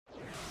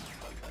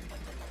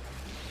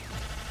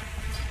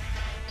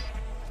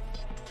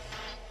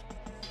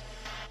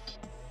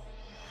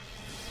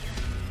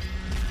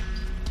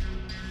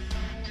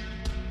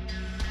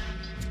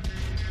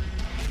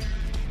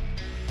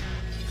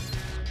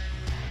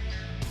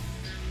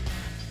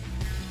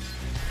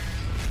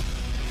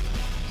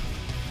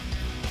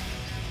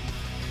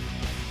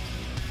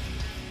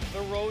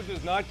road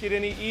does not get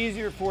any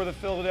easier for the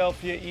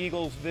Philadelphia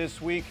Eagles this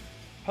week.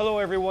 Hello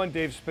everyone,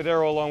 Dave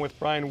Spadaro along with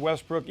Brian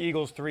Westbrook,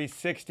 Eagles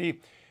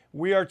 360.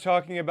 We are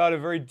talking about a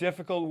very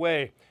difficult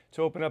way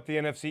to open up the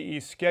NFC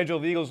East schedule.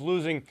 The Eagles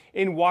losing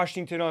in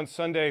Washington on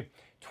Sunday,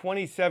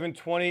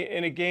 27-20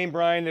 in a game,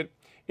 Brian, that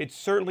it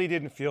certainly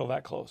didn't feel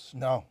that close.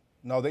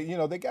 No,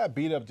 they got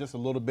beat up just a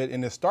little bit,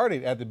 and it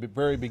started at the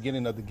very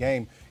beginning of the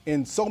game.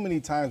 And so many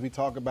times we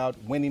talk about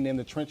winning in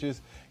the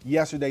trenches.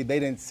 Yesterday, they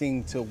didn't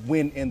seem to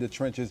win in the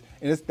trenches,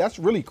 and that's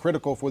really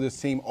critical for this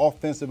team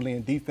offensively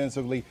and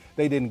defensively.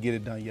 They didn't get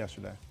it done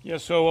yesterday. Yeah,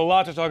 so a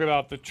lot to talk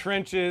about. The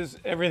trenches,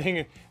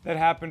 everything that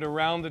happened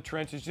around the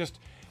trenches just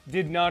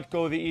did not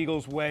go the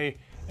Eagles' way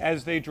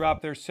as they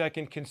dropped their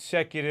second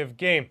consecutive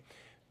game.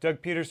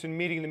 Doug Peterson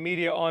meeting the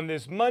media on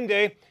this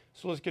Monday.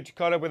 So let's get you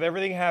caught up with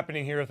everything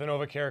happening here at the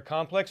NovaCare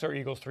Complex, our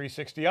Eagles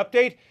 360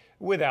 update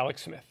with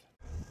Alex Smith.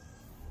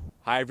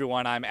 Hi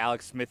everyone, I'm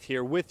Alex Smith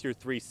here with your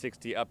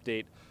 360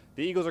 update.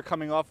 The Eagles are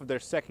coming off of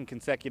their second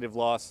consecutive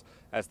loss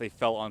as they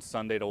fell on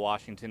Sunday to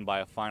Washington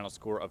by a final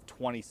score of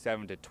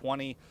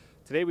 27-20.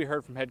 Today we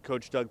heard from head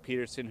coach Doug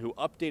Peterson, who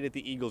updated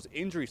the Eagles'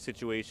 injury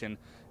situation.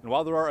 And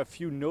while there are a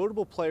few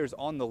notable players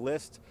on the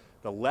list,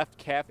 the left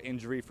calf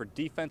injury for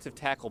defensive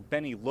tackle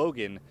Bennie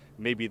Logan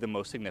may be the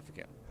most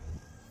significant.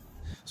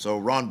 So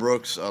Ron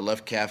Brooks,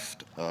 left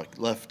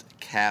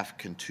calf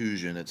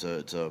contusion. It's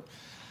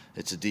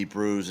a deep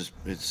bruise.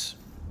 It's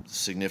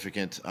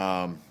significant.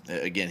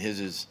 Again,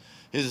 his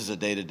is a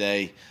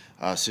day-to-day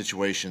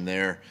situation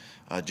there.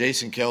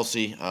 Jason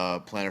Kelsey,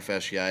 plantar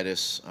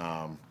fasciitis.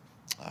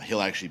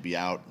 He'll actually be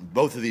out.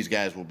 Both of these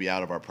guys will be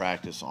out of our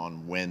practice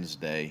on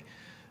Wednesday.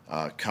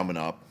 Coming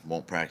up,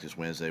 won't practice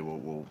Wednesday.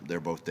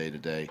 They're both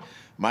day-to-day.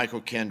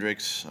 Michael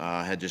Kendricks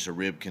had just a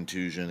rib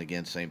contusion.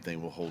 Again, same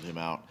thing. We'll hold him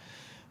out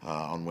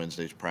on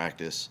Wednesday's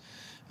practice.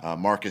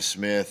 Marcus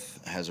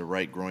Smith has a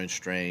right groin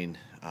strain,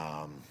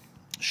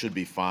 should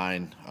be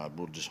fine.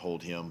 We'll just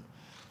hold him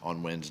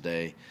on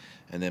Wednesday.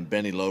 And then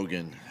Bennie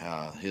Logan,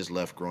 his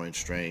left groin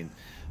strain.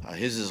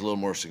 His is a little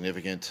more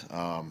significant,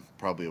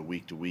 probably a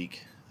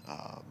week-to-week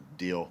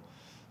deal,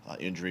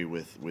 injury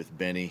with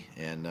Bennie,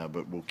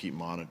 but we'll keep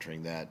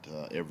monitoring that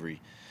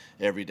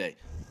every day.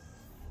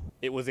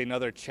 It was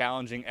another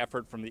challenging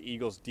effort from the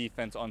Eagles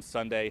defense on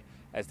Sunday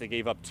as they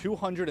gave up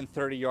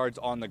 230 yards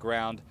on the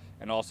ground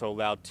and also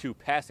allowed 2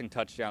 passing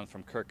touchdowns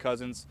from Kirk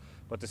Cousins.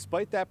 But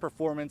despite that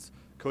performance,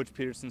 Coach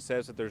Peterson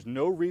says that there's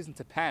no reason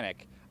to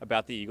panic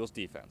about the Eagles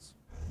defense.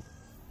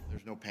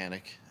 There's no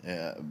panic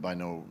by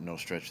no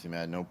stretch of the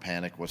imagination, no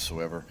panic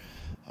whatsoever.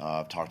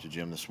 I've talked to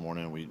Jim this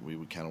morning.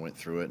 We kind of went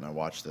through it, and I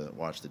watched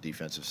the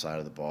defensive side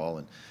of the ball.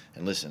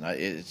 And listen,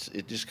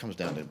 it just comes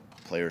down to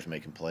players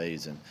making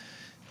plays, and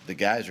the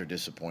guys are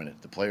disappointed.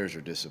 The players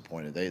are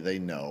disappointed. They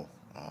know.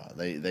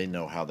 They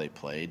know how they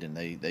played, and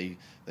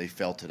they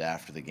felt it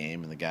after the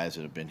game. And the guys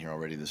that have been here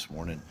already this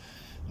morning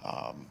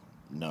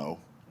know,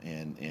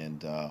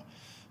 and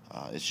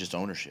it's just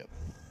ownership.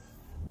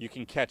 You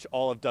can catch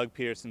all of Doug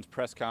Peterson's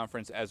press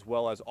conference as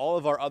well as all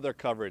of our other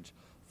coverage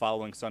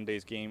following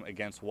Sunday's game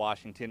against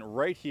Washington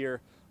right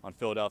here on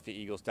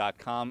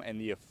PhiladelphiaEagles.com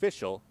and the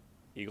official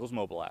Eagles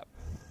mobile app.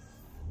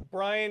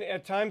 Brian,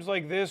 at times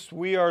like this,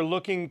 we are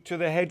looking to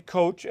the head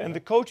coach and the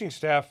coaching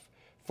staff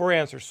for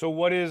answers. So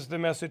what is the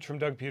message from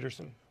Doug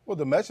Peterson? Well,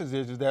 the message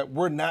is that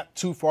we're not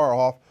too far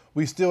off.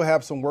 We still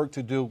have some work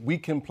to do. We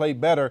can play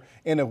better.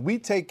 And if we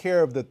take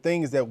care of the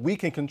things that we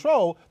can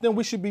control, then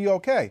we should be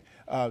okay.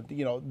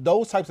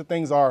 Those types of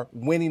things are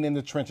winning in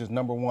the trenches,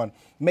 number one,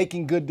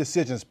 making good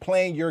decisions,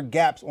 playing your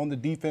gaps on the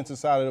defensive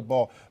side of the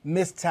ball,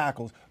 missed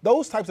tackles.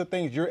 Those types of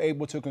things you're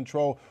able to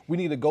control. We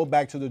need to go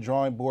back to the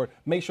drawing board,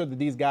 make sure that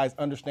these guys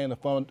understand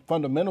the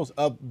fundamentals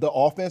of the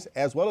offense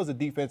as well as the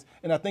defense.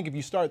 And I think if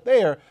you start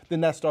there,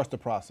 then that starts the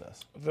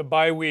process. The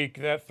bye week,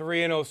 that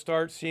 3-0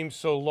 start seems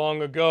so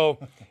long ago.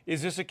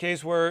 Is this a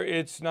case where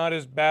it's not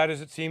as bad as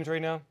it seems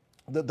right now?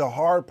 The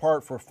hard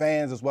part for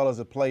fans as well as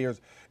the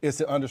players is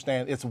to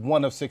understand it's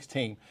one of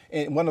 16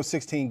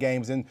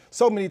 games. And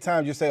so many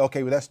times you say,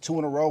 okay, well, that's 2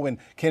 in a row, and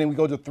can we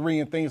go to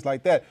 3 and things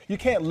like that? You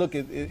can't look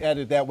at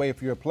it that way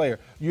if you're a player.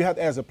 You have,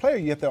 as a player,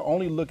 you have to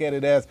only look at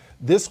it as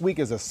this week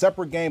is a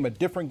separate game, a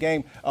different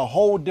game, a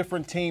whole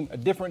different team, a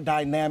different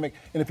dynamic.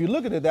 And if you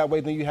look at it that way,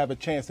 then you have a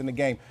chance in the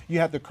game. You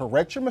have to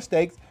correct your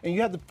mistakes, and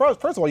you have to,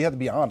 first of all, you have to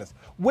be honest.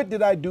 What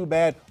did I do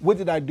bad? What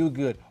did I do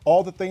good?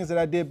 All the things that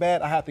I did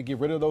bad, I have to get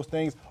rid of those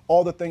things.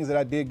 All the things that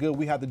I did good,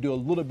 we have to do a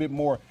little bit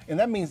more. And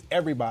that means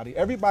everybody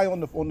on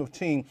the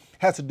team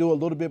has to do a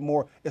little bit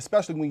more,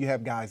 especially when you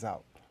have guys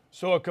out.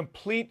 So a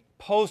complete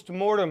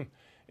post-mortem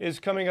is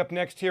coming up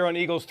next here on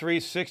Eagles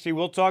 360.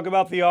 We'll talk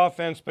about the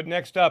offense, but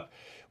next up,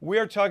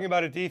 we're talking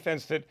about a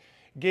defense that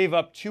gave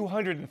up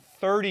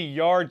 230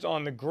 yards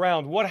on the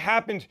ground. What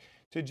happened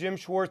to Jim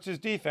Schwartz's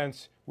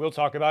defense? We'll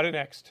talk about it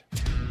next.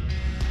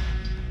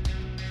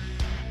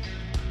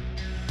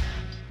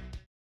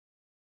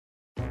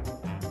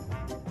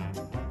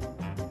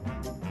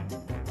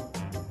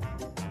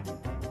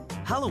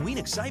 Halloween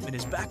excitement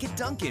is back at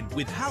Dunkin'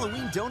 with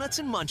Halloween donuts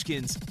and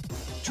munchkins.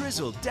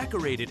 Drizzled,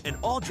 decorated, and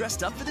all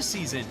dressed up for the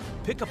season.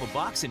 Pick up a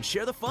box and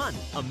share the fun.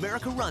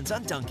 America runs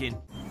on Dunkin'.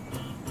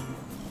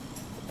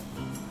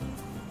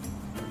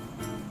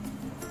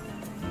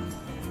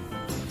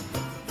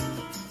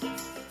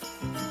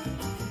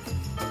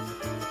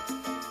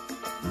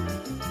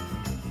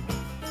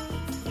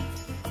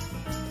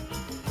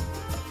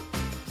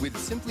 With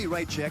Simply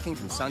Right checking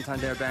from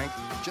Santander Bank,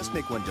 just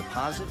make one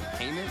deposit,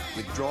 payment,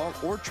 withdrawal,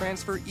 or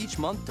transfer each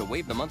month to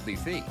waive the monthly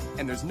fee,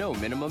 and there's no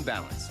minimum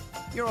balance.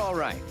 You're all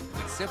right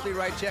with Simply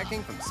Right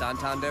checking from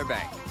Santander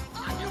Bank.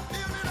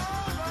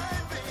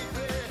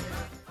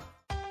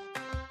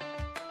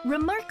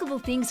 Remarkable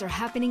things are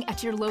happening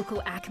at your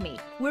local Acme.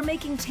 We're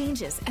making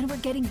changes and we're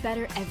getting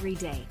better every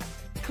day.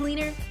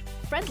 Cleaner,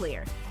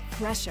 friendlier,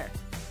 fresher.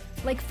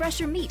 Like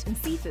fresher meat and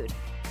seafood,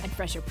 and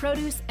fresher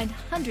produce and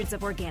hundreds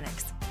of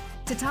organics.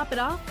 To top it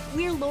off,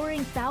 we're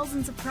lowering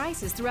thousands of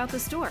prices throughout the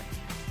store.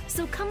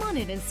 So come on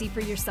in and see for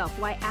yourself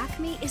why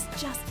Acme is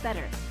just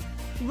better.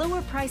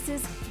 Lower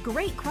prices,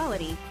 great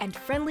quality, and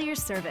friendlier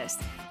service.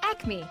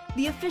 Acme,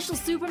 the official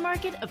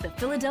supermarket of the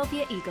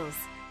Philadelphia Eagles.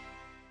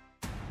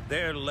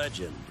 Their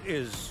legend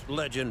is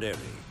legendary.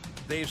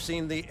 They've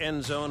seen the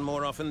end zone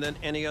more often than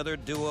any other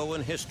duo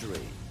in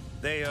history.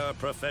 They are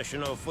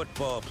professional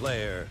football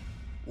player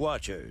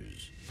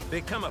watchers.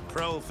 Become a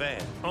pro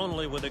fan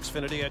only with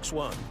Xfinity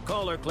X1.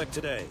 Call or click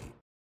today.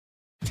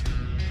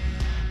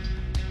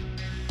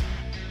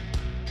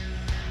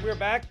 We're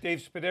back.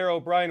 Dave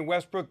Spadaro, Brian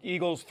Westbrook,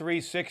 Eagles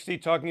 360,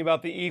 talking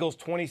about the Eagles'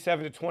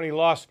 27-20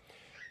 loss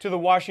to the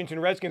Washington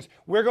Redskins.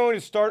 We're going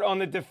to start on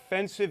the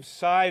defensive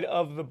side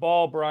of the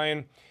ball,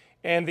 Brian,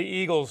 and the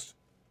Eagles,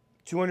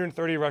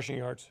 230 rushing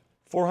yards,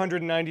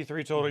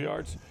 493 total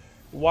yards.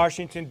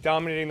 Washington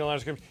dominating the line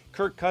of scrimmage.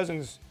 Kirk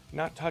Cousins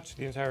not touched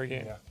the entire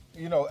game. Yeah.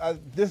 You know,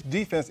 this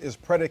defense is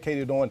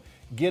predicated on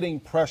getting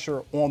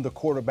pressure on the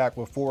quarterback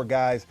with four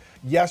guys.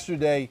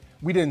 Yesterday,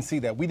 we didn't see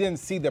that. We didn't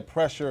see the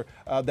pressure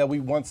that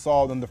we once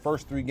saw in the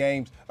first three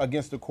games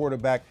against the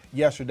quarterback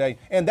yesterday.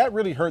 And that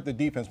really hurt the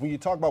defense. When you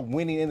talk about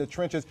winning in the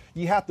trenches,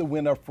 you have to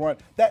win up front.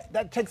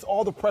 That takes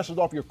all the pressures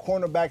off your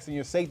cornerbacks and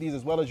your safeties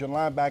as well as your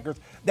linebackers.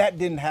 That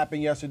didn't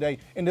happen yesterday.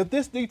 And if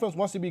this defense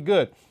wants to be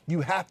good,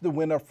 you have to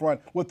win up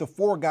front with the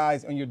four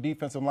guys on your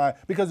defensive line.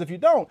 Because if you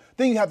don't,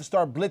 then you have to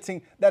start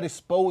blitzing. That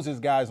exposes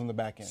guys on the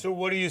back end. So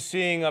what are you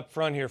seeing up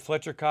front here?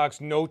 Fletcher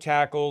Cox, no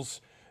tackles,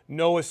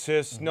 no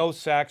assists, no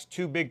sacks,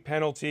 2 big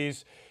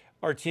penalties.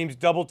 Are teams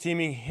double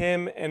teaming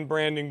him and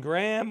Brandon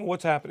Graham?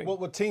 What's happening?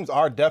 Well, teams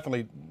are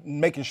definitely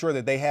making sure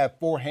that they have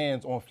 4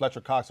 hands on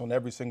Fletcher Cox on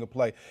every single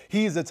play.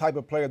 He's the type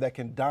of player that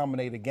can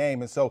dominate a game.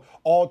 And so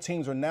all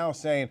teams are now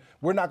saying,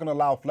 we're not going to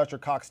allow Fletcher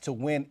Cox to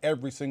win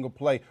every single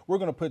play. We're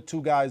going to put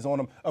 2 guys on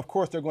him. Of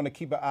course, they're going to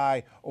keep an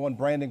eye on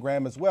Brandon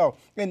Graham as well.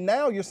 And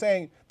now you're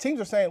saying, teams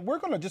are saying, we're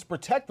going to just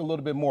protect a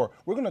little bit more.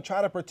 We're going to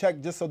try to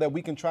protect just so that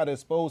we can try to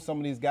expose some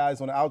of these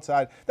guys on the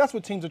outside. That's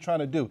what teams are trying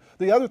to do.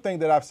 The other thing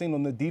that I've seen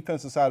on the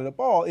defensive side of the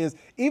ball is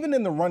even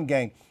in the run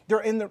game, they're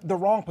in the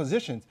wrong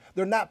positions.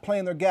 They're not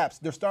playing their gaps.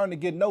 They're starting to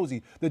get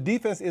nosy. The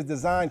defense is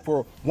designed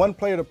for one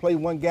player to play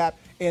one gap,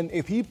 and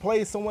if he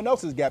plays someone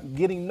else's gap,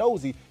 getting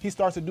nosy, he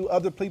starts to do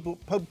other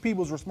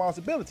people's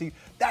responsibility.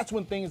 That's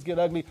when things get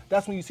ugly.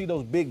 That's when you see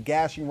those big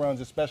gashing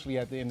runs, especially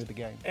at the end of the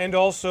game. And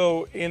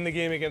also in the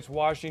game against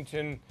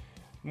Washington,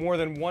 more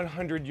than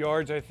 100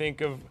 yards, I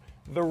think, of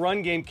the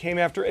run game came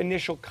after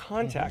initial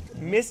contact.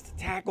 Missed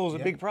tackles, a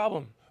big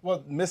problem.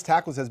 Well, missed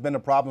tackles has been a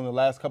problem the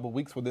last couple of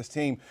weeks for this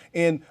team.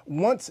 And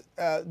once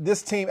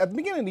this team, at the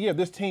beginning of the year,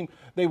 this team,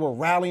 they were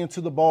rallying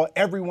to the ball.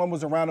 Everyone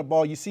was around the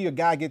ball. You see a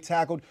guy get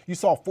tackled. You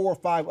saw 4 or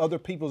 5 other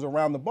people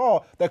around the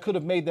ball that could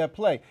have made that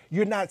play.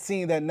 You're not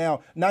seeing that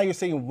now. Now you're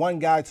seeing one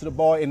guy to the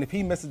ball, and if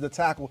he misses the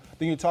tackle,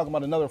 then you're talking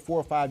about another 4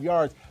 or 5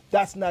 yards.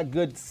 That's not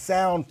good,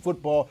 sound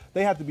football.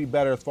 They have to be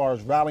better as far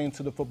as rallying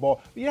to the football.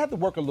 But you have to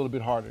work a little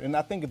bit harder. And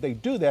I think if they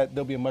do that,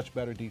 they'll be a much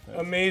better defense.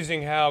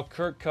 Amazing how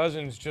Kirk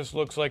Cousins just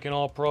looks like an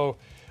all-pro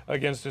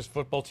against this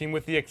football team,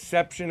 with the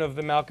exception of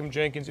the Malcolm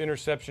Jenkins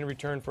interception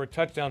return for a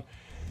touchdown.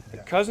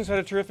 Yeah. Cousins had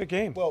a terrific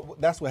game. Well,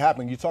 that's what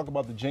happened. You talk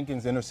about the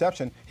Jenkins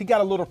interception. He got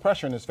a little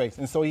pressure in his face,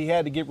 and so he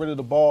had to get rid of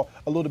the ball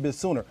a little bit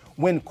sooner.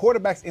 When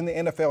quarterbacks in the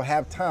NFL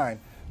have time,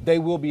 they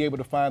will be able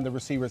to find the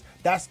receivers.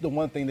 That's the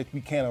one thing that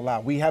we can't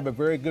allow. We have a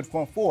very good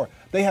front four.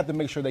 They have to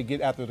make sure they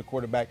get after the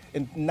quarterback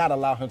and not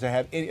allow him to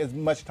have as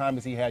much time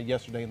as he had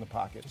yesterday in the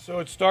pocket. So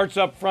it starts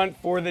up front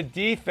for the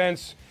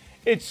defense.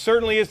 It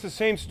certainly is the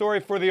same story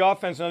for the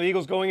offense. Now, the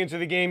Eagles going into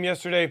the game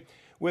yesterday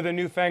with a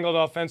newfangled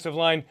offensive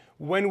line.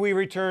 When we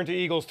return to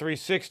Eagles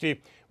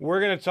 360, we're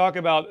going to talk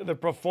about the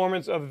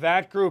performance of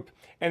that group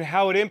and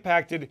how it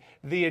impacted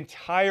the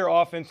entire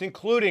offense,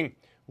 including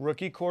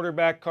rookie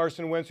quarterback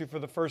Carson Wentz, who for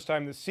the first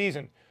time this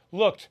season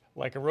looked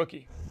like a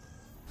rookie.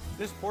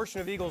 This portion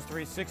of Eagles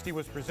 360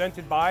 was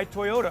presented by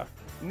Toyota.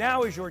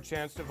 Now is your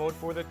chance to vote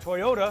for the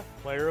Toyota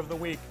Player of the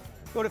Week.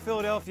 Go to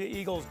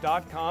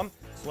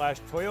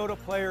PhiladelphiaEagles.com/Toyota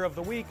Player of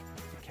the Week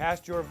to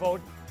cast your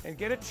vote and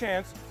get a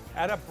chance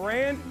at a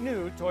brand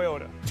new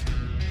Toyota.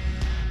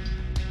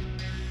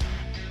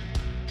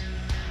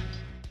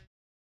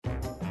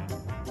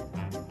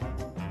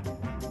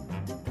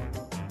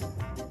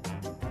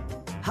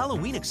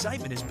 Halloween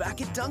excitement is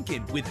back at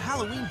Dunkin' with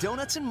Halloween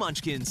donuts and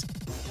munchkins.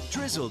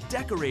 Drizzled,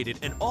 decorated,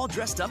 and all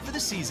dressed up for the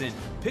season.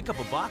 Pick up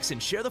a box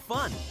and share the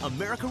fun.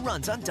 America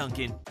runs on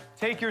Dunkin'.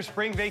 Take your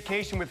spring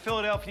vacation with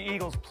Philadelphia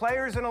Eagles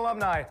players and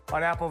alumni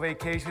on Apple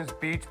Vacations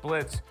Beach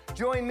Blitz.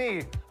 Join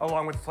me,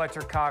 along with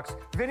Fletcher Cox,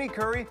 Vinnie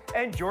Curry,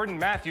 and Jordan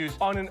Matthews,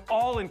 on an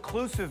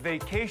all-inclusive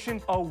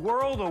vacation a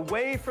world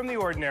away from the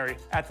ordinary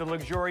at the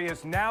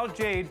luxurious Now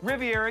Jade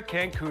Riviera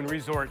Cancun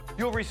Resort.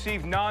 You'll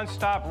receive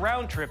non-stop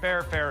round-trip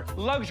airfare,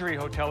 luxury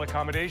hotel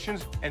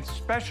accommodations, and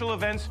special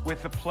events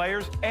with the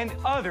players and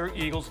other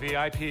Eagles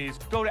VIPs.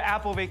 Go to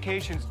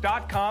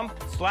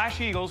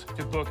applevacations.com/Eagles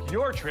to book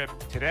your trip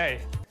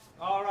today.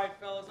 All right,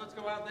 fellas, let's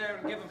go out there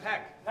and give him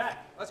heck.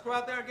 Let's go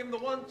out there and give him the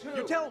 1-2.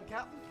 You tell him,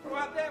 Captain. Go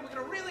out there and we're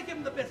going to really give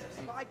him the business.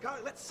 By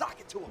God, let's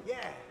sock it to him.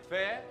 Yeah.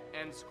 Fair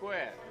and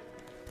square.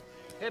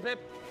 Hip, hip.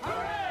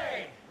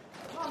 Hooray!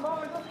 Come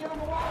on, boys, let's give him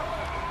a walk.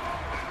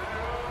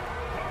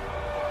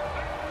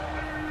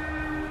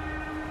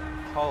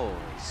 Holy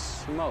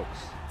smokes.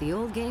 The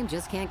old game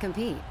just can't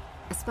compete,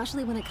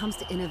 especially when it comes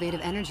to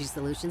innovative energy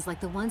solutions like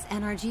the ones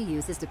NRG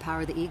uses to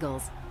power the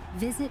Eagles.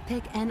 Visit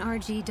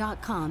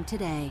picknrg.com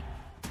today.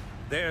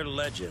 Their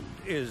legend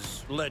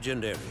is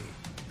legendary.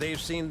 They've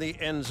seen the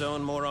end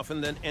zone more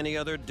often than any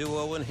other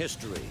duo in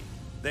history.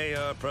 They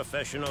are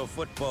professional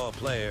football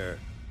player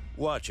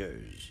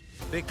watchers.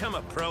 Become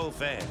a pro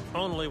fan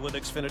only with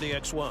Xfinity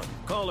X1.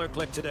 Call or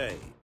click today.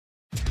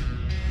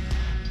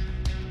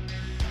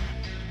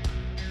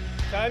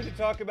 Time to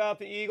talk about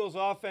the Eagles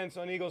offense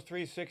on Eagles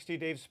 360.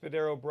 Dave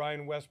Spadaro,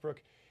 Brian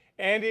Westbrook.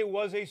 And it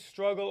was a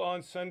struggle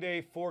on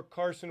Sunday for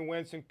Carson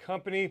Wentz and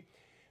company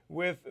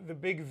with the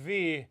big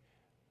V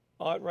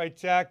at right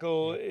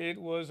tackle. It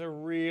was a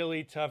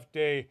really tough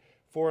day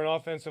for an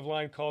offensive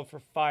line called for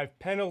 5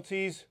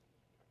 penalties.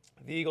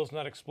 The Eagles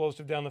not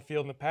explosive down the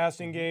field in the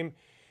passing game.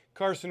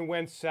 Carson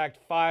Wentz sacked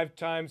 5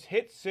 times,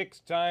 hit 6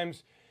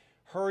 times,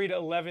 hurried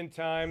 11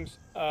 times.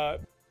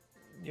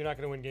 You're not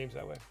going to win games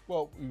that way.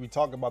 Well, we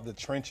talk about the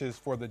trenches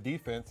for the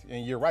defense,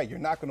 and you're right. You're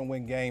not going to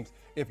win games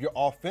if you're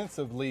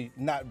offensively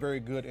not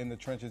very good in the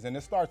trenches. And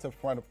it starts up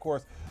front, of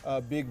course.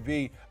 Big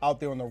V out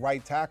there on the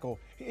right tackle.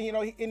 You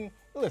know,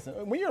 listen,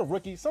 when you're a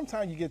rookie,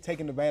 sometimes you get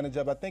taken advantage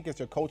of. I think it's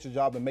your coach's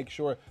job to make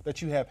sure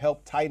that you have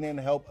help, tight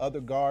end help,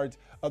 other guards,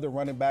 other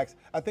running backs.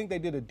 I think they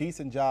did a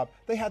decent job.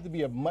 They have to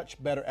be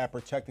much better at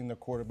protecting the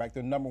quarterback,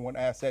 their number one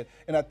asset.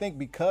 And I think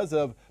because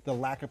of the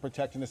lack of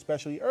protection,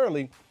 especially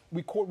early,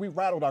 we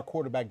rattled our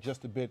quarterback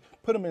just a bit,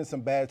 put him in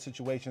some bad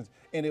situations,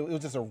 and it was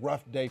just a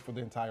rough day for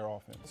the entire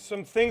offense.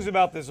 Some things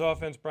about this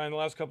offense, Brian, the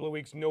last couple of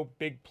weeks, no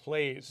big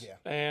plays. Yeah.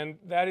 And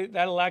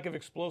that lack of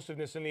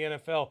explosiveness in the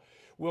NFL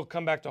will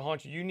come back to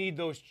haunt you. You need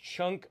those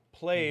chunk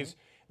plays.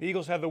 The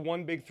Eagles had the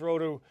one big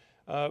throw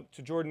to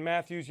Jordan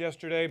Matthews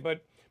yesterday,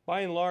 but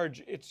by and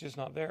large, it's just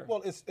not there.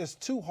 Well, it's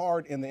too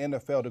hard in the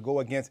NFL to go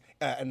against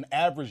an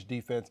average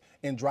defense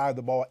and drive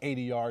the ball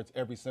 80 yards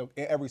every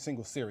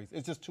single series.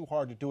 It's just too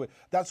hard to do it.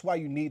 That's why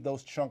you need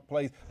those chunk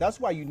plays. That's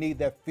why you need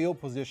that field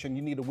position.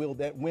 You need to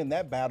win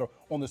that battle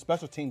on the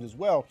special teams as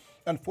well.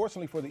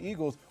 Unfortunately for the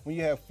Eagles, when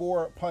you have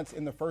 4 punts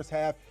in the first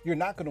half, you're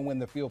not going to win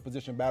the field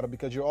position battle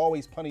because you're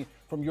always punting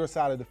from your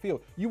side of the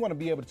field. You want to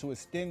be able to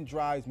extend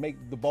drives,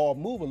 make the ball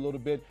move a little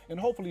bit, and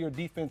hopefully your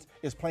defense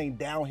is playing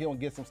downhill and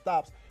get some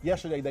stops.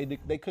 Yesterday,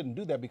 they couldn't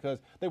do that because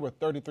they were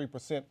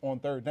 33% on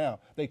third down.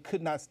 They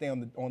could not stay on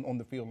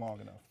the field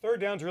long enough.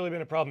 Third down's really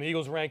been a problem. The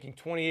Eagles ranking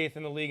 28th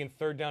in the league in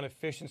third down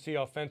efficiency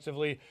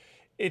offensively.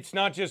 It's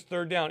not just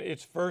third down,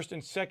 it's first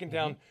and second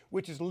down,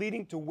 which is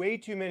leading to way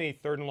too many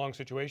third and long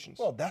situations.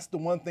 Well, that's the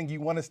one thing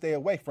you want to stay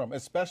away from,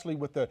 especially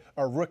with a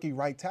rookie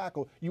right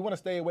tackle. You want to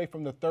stay away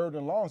from the third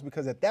and longs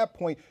because at that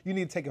point, you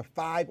need to take a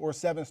 5 or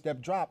 7 step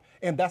drop,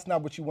 and that's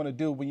not what you want to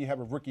do when you have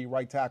a rookie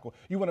right tackle.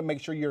 You want to make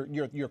sure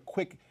you're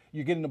quick.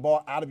 You're getting the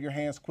ball out of your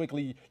hands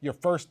quickly. You're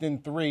third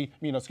and 3,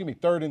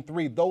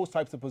 those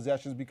types of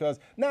possessions, because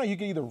now you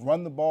can either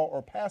run the ball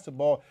or pass the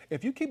ball.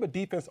 If you keep a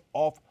defense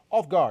off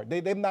guard,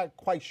 they're not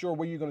quite sure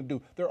what you're going to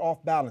do. They're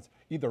off balance,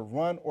 either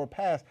run or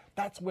pass.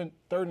 That's when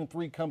 3rd and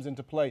 3 comes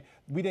into play.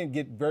 We didn't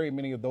get very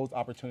many of those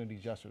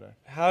opportunities yesterday.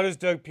 How does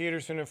Doug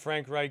Peterson and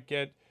Frank Reich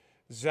get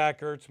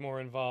Zach Ertz more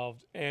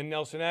involved and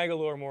Nelson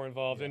Aguilar more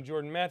involved and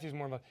Jordan Matthews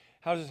more involved?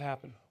 How does this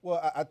happen?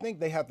 Well, I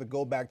think they have to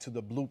go back to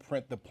the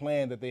blueprint, the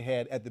plan that they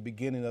had at the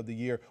beginning of the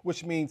year,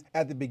 which means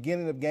at the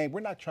beginning of the game,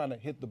 we're not trying to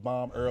hit the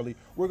bomb early.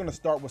 We're going to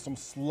start with some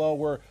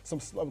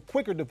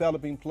quicker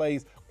developing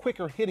plays,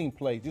 quicker hitting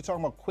plays. You're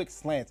talking about quick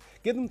slants.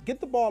 Get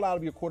the ball out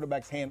of your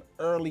quarterback's hand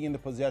early in the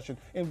possession.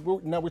 And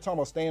now we're talking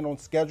about staying on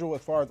schedule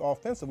as far as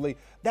offensively.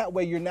 That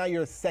way, you're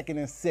 2nd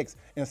and 6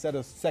 instead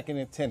of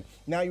 2nd and 10.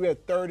 Now you're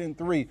at 3rd and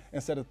 3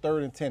 instead of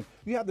 3rd and 10.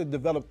 You have to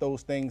develop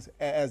those things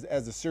as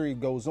the series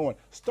goes on.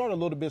 Start a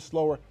little bit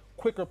slower,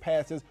 quicker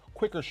passes,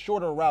 quicker,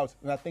 shorter routes,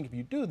 and I think if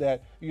you do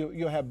that,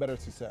 you'll have better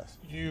success.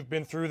 You've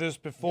been through this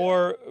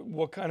before. Yeah.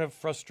 What kind of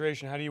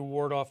frustration? How do you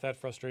ward off that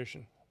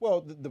frustration?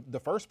 Well, the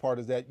first part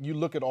is that you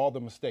look at all the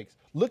mistakes.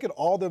 Look at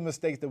all the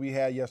mistakes that we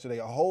had yesterday.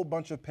 A whole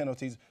bunch of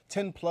penalties,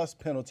 10-plus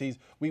penalties.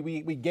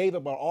 We gave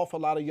up an awful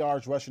lot of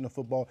yards rushing the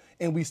football,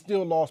 and we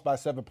still lost by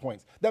 7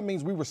 points. That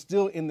means we were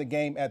still in the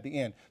game at the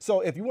end.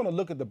 So if you want to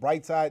look at the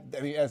bright side, I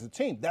mean, as a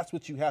team, that's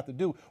what you have to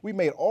do. We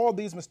made all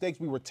these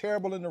mistakes. We were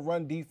terrible in the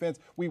run defense.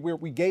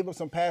 We gave up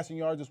some passing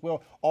yards as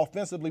well.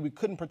 Offensively, we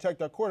couldn't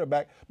protect our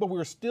quarterback, but we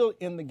were still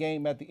in the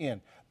game at the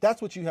end.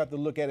 That's what you have to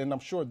look at, and I'm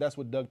sure that's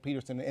what Doug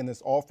Peterson and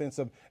this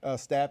offensive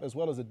staff as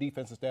well as the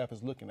defensive staff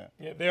is looking at.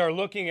 Yeah, they are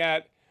looking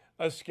at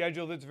a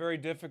schedule that's very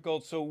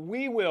difficult, so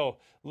we will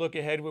look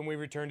ahead when we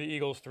return to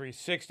Eagles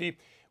 360.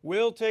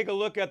 We'll take a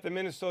look at the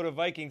Minnesota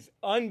Vikings,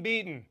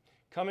 unbeaten,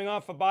 coming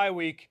off a bye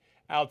week,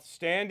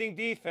 outstanding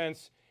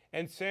defense,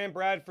 and Sam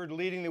Bradford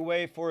leading the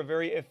way for a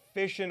very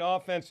efficient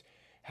offense.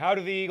 How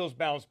do the Eagles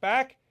bounce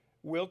back?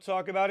 We'll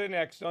talk about it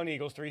next on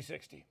Eagles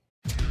 360.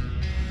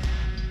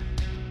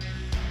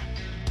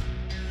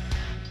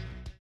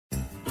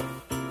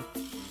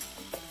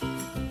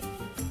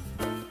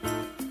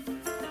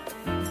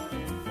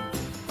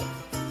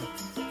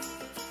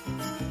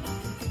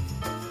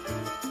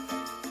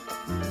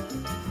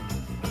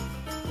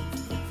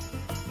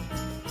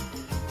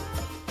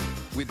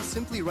 With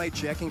Simply Right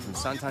checking from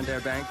Santander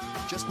Bank,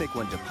 just make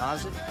one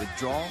deposit,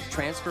 withdrawal,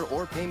 transfer,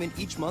 or payment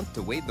each month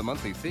to waive the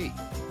monthly fee.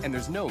 And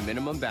there's no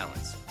minimum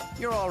balance.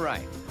 You're all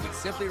right with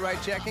Simply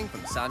Right checking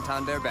from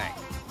Santander Bank.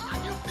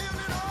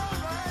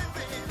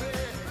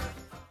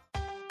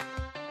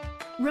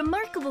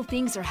 Remarkable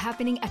things are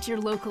happening at your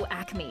local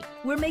Acme.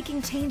 We're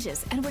making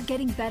changes and we're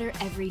getting better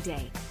every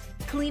day.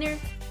 Cleaner,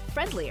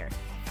 friendlier,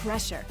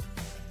 fresher.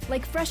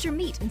 Like fresher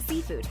meat and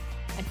seafood,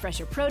 and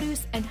fresher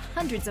produce and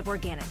hundreds of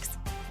organics.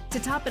 To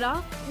top it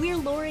off, we're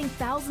lowering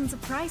thousands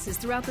of prices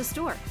throughout the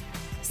store.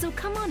 So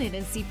come on in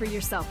and see for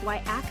yourself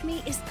why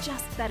Acme is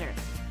just better.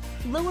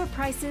 Lower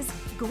prices,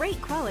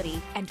 great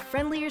quality, and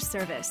friendlier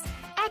service.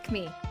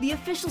 Acme, the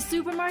official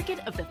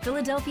supermarket of the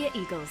Philadelphia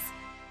Eagles.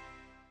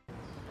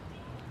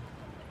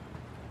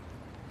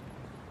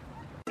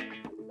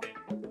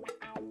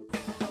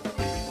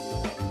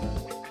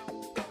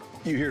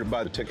 You here to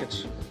buy the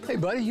tickets? Hey,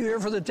 buddy, you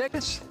here for the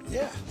tickets?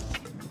 Yeah.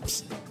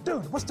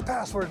 Dude, what's the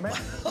password, man?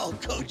 Oh,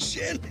 Coach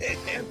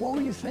Shanahan. What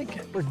were you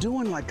thinking? We're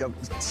doing like a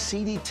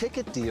CD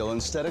ticket deal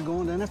instead of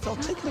going to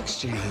NFL Ticket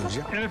Exchange.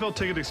 NFL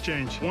Ticket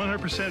Exchange.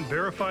 100%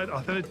 verified,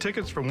 authentic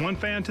tickets from one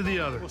fan to the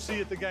other. We'll see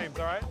you at the games,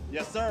 all right?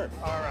 Yes, sir.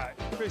 All right.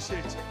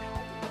 Appreciate you.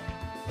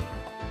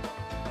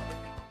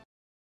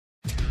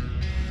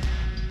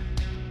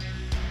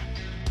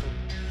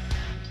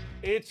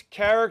 It's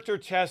character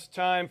test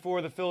time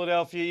for the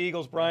Philadelphia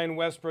Eagles. Brian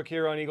Westbrook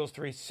here on Eagles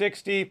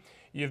 360.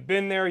 You've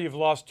been there. You've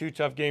lost 2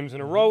 tough games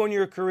in a row in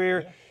your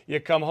career. You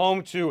come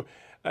home to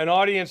an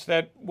audience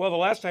that, well, the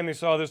last time they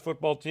saw this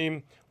football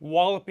team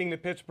walloping the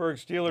Pittsburgh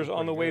Steelers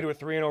on the way to a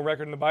 3-0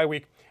 record in the bye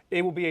week,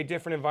 it will be a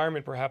different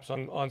environment perhaps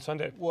on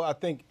Sunday. Well, I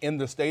think in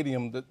the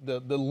stadium, the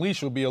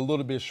leash will be a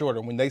little bit shorter.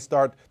 When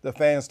the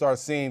fans start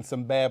seeing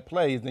some bad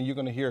plays, then you're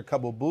going to hear a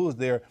couple of boos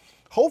there.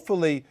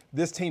 Hopefully,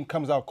 this team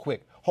comes out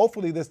quick.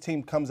 Hopefully this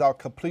team comes out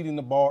completing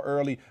the ball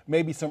early,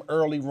 maybe some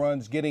early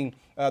runs, getting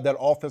that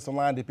offensive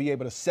line to be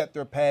able to set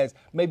their pads,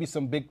 maybe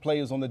some big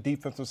plays on the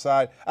defensive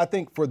side. I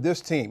think for this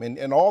team,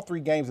 in all 3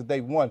 games that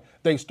they've won,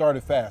 they've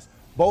started fast.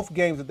 Both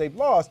games that they've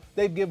lost,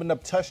 they've given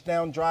up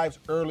touchdown drives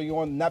early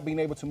on, not being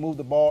able to move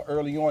the ball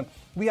early on.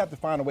 We have to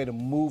find a way to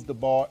move the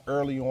ball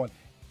early on,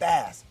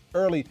 fast.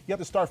 Early, you have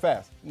to start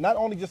fast. Not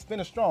only just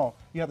finish strong,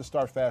 you have to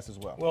start fast as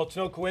well. Well, it's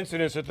no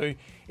coincidence that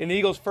in the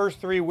Eagles' first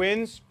 3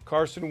 wins,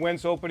 Carson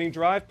Wentz opening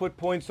drive put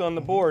points on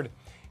the board.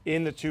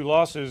 In the 2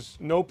 losses,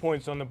 no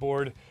points on the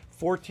board,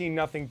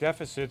 14-0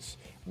 deficits.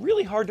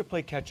 Really hard to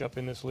play catch-up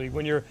in this league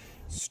when you're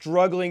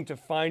struggling to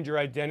find your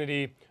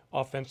identity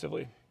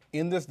offensively.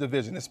 In this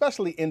division,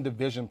 especially in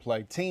division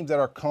play, teams that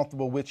are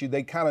comfortable with you,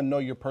 they kind of know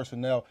your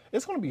personnel.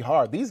 It's going to be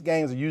hard. These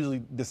games are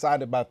usually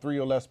decided by 3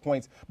 or less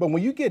points. But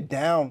when you get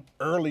down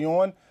early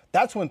on,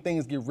 that's when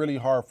things get really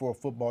hard for a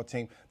football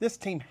team. This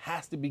team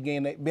has to be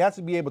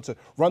able to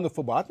run the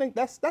football. I think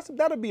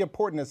that'll be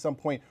important at some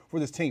point for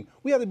this team.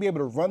 We have to be able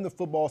to run the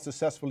football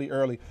successfully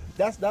early.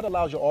 That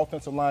allows your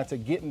offensive line to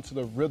get into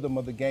the rhythm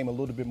of the game a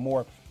little bit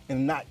more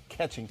and not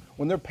catching.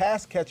 When they're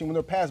pass catching, when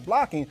they're pass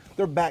blocking,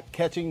 they're back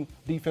catching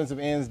defensive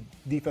ends,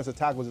 defensive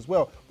tackles as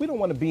well. We don't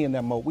want to be in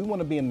that mode. We want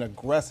to be in an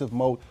aggressive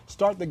mode,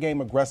 start the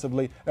game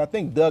aggressively. And I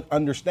think Doug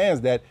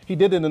understands that. He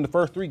did it in the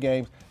first 3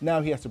 games.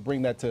 Now he has to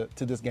bring that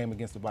to this game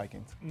against the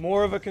Vikings.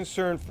 More of a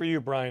concern for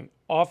you, Brian,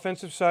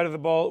 offensive side of the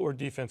ball or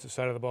defensive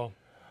side of the ball?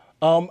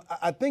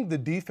 I think the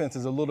defense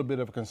is a little bit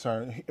of a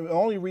concern. The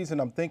only reason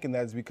I'm thinking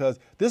that is because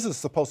this is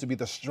supposed to be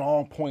the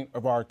strong point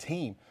of our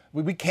team.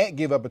 We can't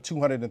give up a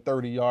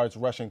 230 yards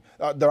rushing.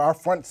 Our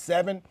front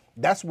seven,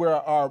 that's where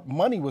our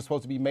money was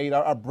supposed to be made.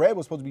 Our bread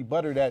was supposed to be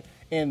buttered at,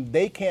 and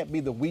they can't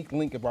be the weak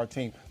link of our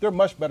team. They're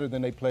much better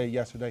than they played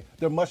yesterday.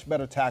 They're much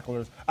better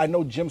tacklers. I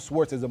know Jim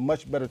Schwartz is a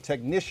much better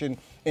technician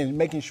in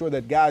making sure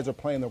that guys are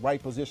playing the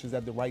right positions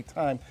at the right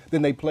time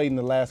than they played in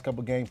the last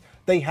couple games.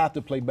 They have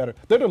to play better.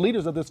 They're the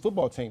leaders of this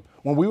football team.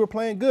 When we were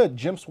playing good,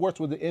 Jim Schwartz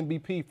was the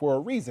MVP for a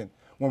reason.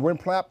 When we're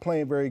not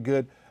playing very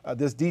good,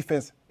 this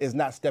defense is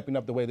not stepping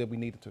up the way that we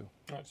needed to.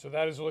 All right, so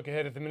that is a look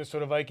ahead at the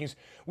Minnesota Vikings.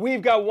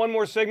 We've got one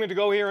more segment to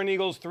go here on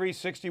Eagles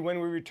 360. When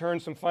we return,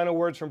 some final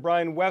words from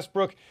Brian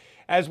Westbrook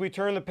as we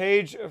turn the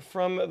page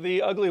from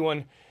the ugly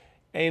one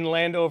in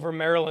Landover,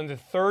 Maryland. The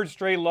third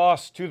straight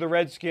loss to the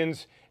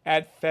Redskins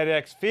at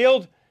FedEx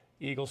Field.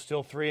 Eagles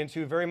still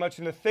 3-2, very much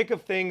in the thick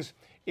of things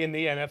in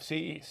the NFC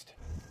East.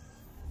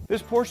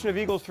 This portion of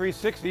Eagles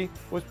 360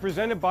 was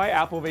presented by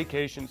Apple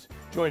Vacations.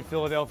 Join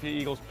Philadelphia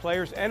Eagles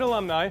players and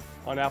alumni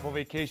on Apple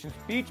Vacations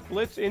Beach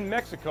Blitz in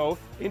Mexico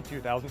in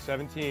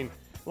 2017.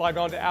 Log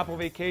on to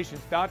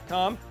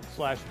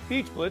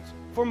applevacations.com/beachblitz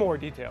for more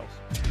details.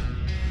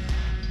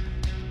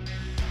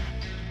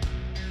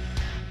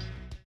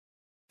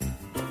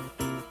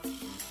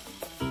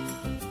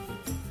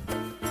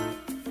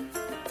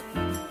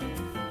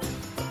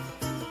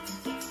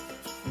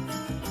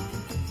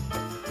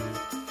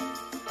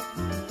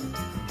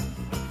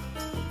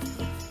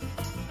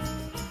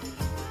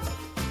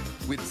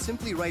 With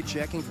Simply Right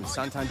Checking from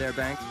Santander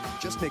Bank,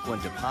 just make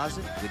one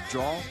deposit,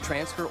 withdrawal,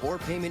 transfer, or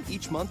payment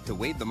each month to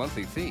waive the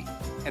monthly fee.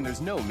 And there's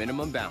no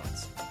minimum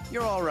balance.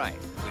 You're all right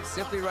with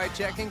Simply Right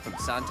Checking from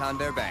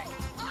Santander Bank.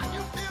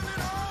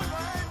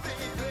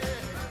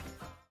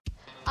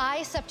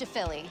 I SEPTA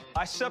Philly.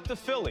 I SEPTA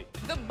Philly.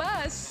 The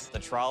bus. The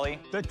trolley.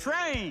 The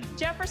train.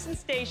 Jefferson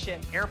Station.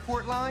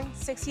 Airport line.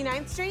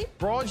 69th Street.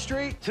 Broad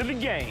Street. To the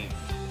game.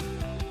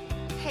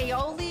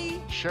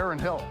 Paoli. Sharon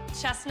Hill.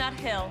 Chestnut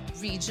Hill.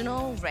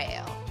 Regional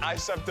Rail. I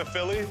SEPTA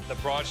Philly. The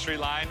Broad Street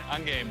line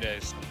on game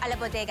days. A la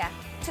Bodega.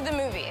 To the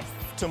movies.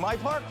 To my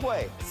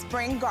Parkway.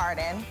 Spring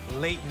Garden.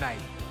 Late night.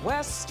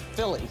 West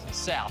Philly.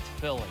 South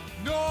Philly.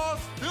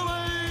 North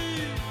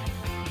Philly.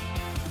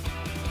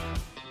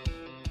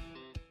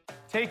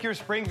 Take your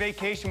spring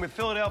vacation with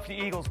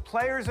Philadelphia Eagles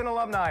players and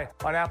alumni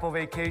on Apple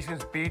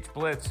Vacations Beach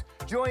Blitz.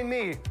 Join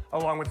me,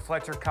 along with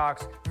Fletcher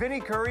Cox,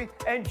 Vinnie Curry,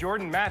 and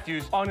Jordan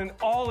Matthews, on an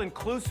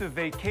all-inclusive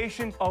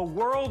vacation a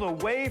world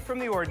away from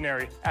the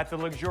ordinary at the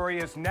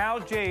luxurious Now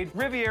Jade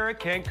Riviera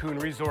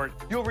Cancun Resort.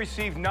 You'll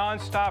receive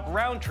non-stop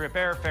round-trip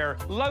airfare,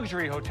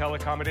 luxury hotel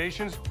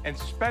accommodations, and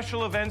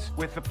special events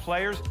with the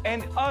players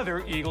and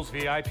other Eagles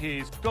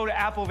VIPs. Go to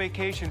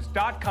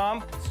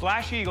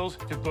applevacations.com/Eagles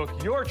to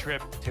book your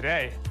trip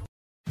today.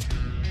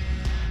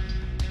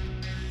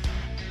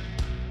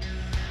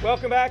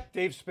 Welcome back.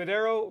 Dave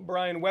Spadaro,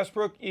 Brian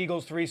Westbrook,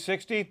 Eagles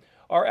 360.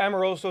 Our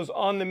Amoroso's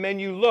on the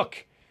menu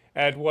look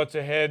at what's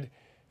ahead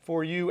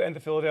for you and the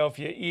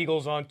Philadelphia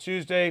Eagles on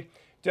Tuesday.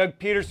 Doug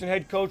Peterson,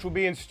 head coach, will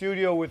be in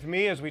studio with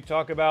me as we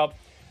talk about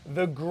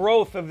the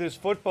growth of this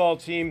football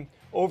team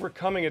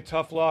overcoming a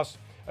tough loss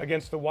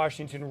against the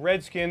Washington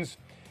Redskins.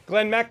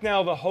 Glenn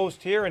Macnow, the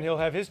host here, and he'll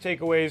have his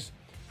takeaways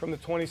from the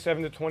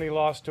 27-20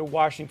 loss to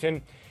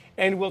Washington.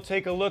 And we'll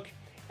take a look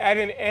at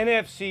an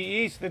NFC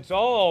East that's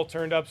all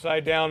turned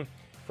upside down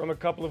from a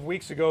couple of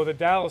weeks ago. The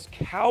Dallas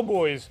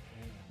Cowboys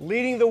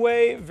leading the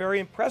way very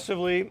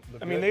impressively.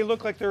 I mean, they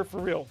look like they're for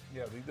real.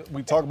 Yeah,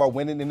 we talk about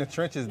winning in the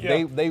trenches.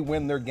 Yeah. They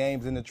win their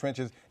games in the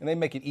trenches, and they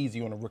make it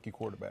easy on a rookie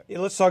quarterback. Yeah,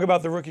 let's talk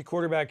about the rookie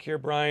quarterback here,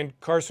 Brian.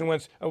 Carson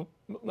Wentz. Oh,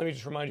 let me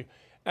just remind you,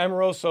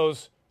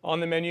 Amoroso's on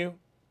the menu.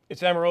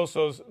 It's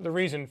Amoroso's, the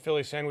reason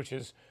Philly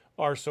sandwiches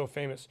are so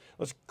famous.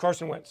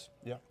 Carson Wentz.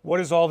 Yeah. What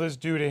does all this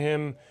do to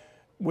him?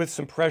 With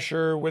some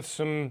pressure, with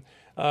some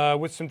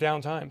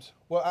down times.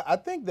 Well, I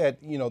think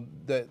that, you know,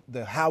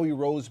 the Howie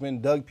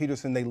Roseman, Doug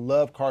Peterson, they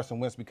love Carson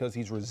Wentz because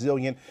he's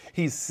resilient.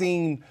 He's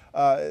seen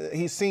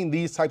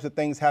these types of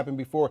things happen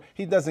before.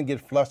 He doesn't get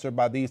flustered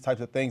by these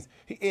types of things.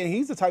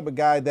 He's the type of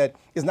guy that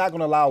is not going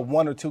to allow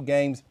one or two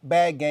games,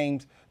 bad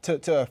games,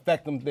 to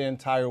affect them the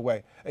entire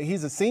way.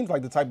 Seems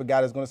like the type of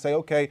guy that's going to say,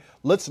 okay,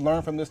 let's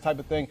learn from this type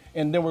of thing,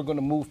 and then we're going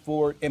to move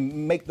forward and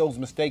make those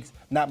mistakes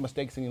not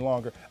mistakes any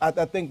longer.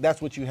 I think that's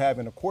what you have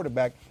in a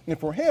quarterback. And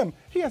for him,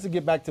 he has to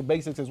get back to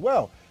basics as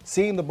well.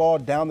 Seeing the ball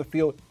down the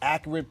field,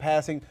 accurate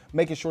passing,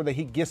 making sure that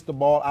he gets the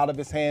ball out of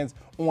his hands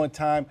on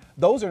time.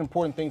 Those are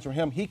important things for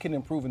him. He can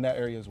improve in that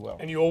area as well.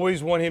 And you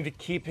always want him to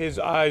keep his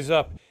eyes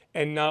up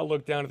and not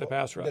look down at the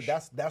pass rush.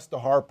 That's the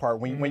hard part.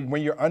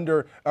 When you're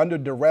under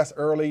duress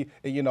early,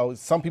 you know,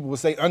 some people would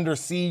say under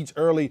siege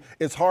early,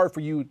 it's hard for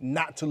you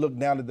not to look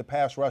down at the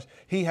pass rush.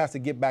 He has to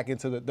get back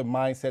into the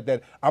mindset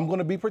that I'm going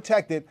to be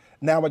protected.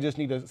 Now I just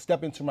need to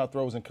step into my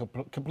throws and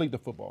complete the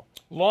football.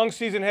 Long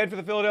season ahead for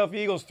the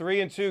Philadelphia Eagles,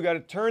 3-2. Got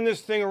to turn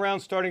this thing around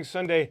starting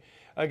Sunday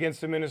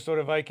against the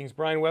Minnesota Vikings.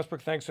 Brian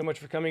Westbrook, thanks so much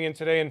for coming in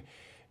today and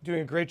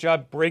doing a great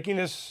job breaking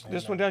this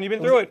one down. You've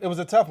been through it. It was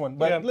a tough one,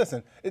 but Yeah.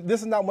 listen,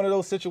 this is not one of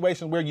those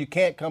situations where you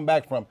can't come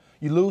back from.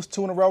 You lose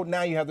 2 in a row,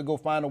 now you have to go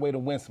find a way to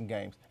win some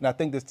games. And I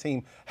think this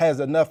team has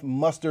enough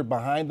muster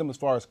behind them as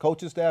far as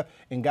coaching staff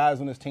and guys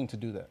on this team to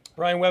do that.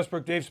 Brian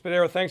Westbrook, Dave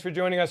Spadaro, thanks for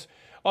joining us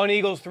on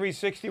Eagles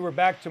 360. We're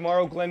back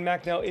tomorrow. Glenn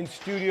Macnow in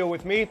studio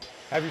with me.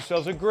 Have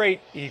yourselves a great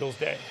Eagles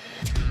day.